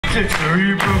Takes the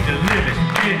reboot to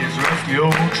living in his rusty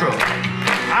old truck.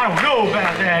 I don't know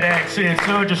about that accent,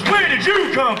 son. Just where did you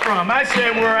come from? I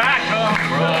said where I come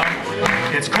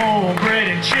from. It's cornbread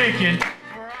and chicken.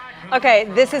 Okay,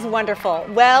 this is wonderful.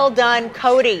 Well done,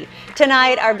 Cody.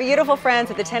 Tonight, our beautiful friends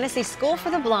at the Tennessee School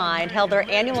for the Blind held their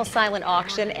annual silent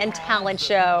auction and talent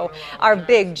show. Our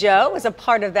Big Joe was a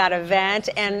part of that event,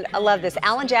 and I love this.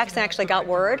 Alan Jackson actually got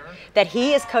word that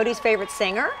he is Cody's favorite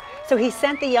singer, so he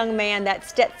sent the young man that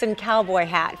Stetson cowboy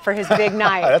hat for his big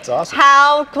night. That's awesome.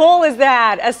 How cool is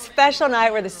that? A special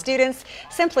night where the students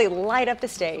simply light up the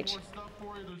stage.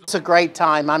 It's a great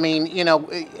time. I mean, you know,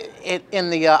 in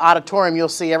the auditorium, you'll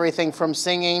see everything from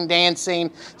singing,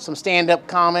 dancing, some stand-up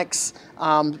comics.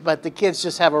 But the kids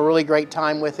just have a really great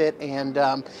time with it, and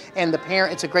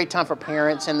it's a great time for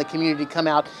parents and the community to come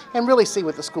out and really see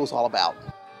what the school's all about.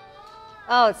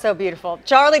 Oh, it's so beautiful.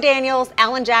 Charlie Daniels,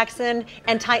 Alan Jackson,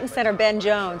 and Titan Center Ben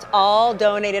Jones all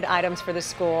donated items for the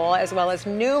school, as well as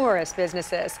numerous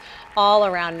businesses all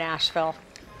around Nashville.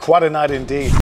 Quite a night indeed.